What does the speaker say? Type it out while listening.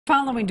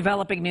Following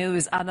developing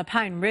news on the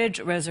Pine Ridge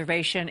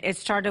Reservation, it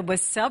started with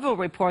several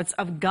reports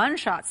of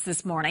gunshots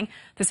this morning.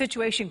 The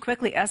situation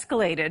quickly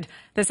escalated.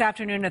 This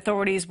afternoon,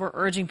 authorities were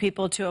urging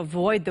people to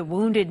avoid the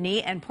Wounded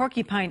Knee and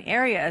Porcupine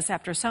areas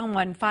after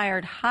someone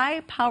fired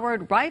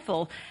high-powered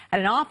rifle at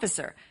an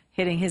officer,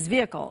 hitting his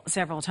vehicle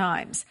several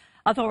times.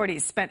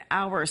 Authorities spent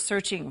hours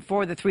searching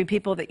for the three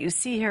people that you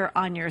see here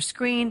on your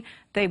screen.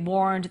 They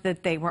warned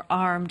that they were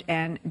armed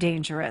and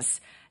dangerous.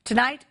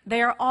 Tonight,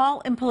 they are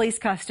all in police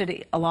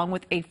custody, along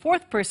with a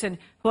fourth person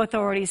who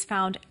authorities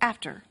found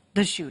after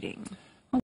the shooting.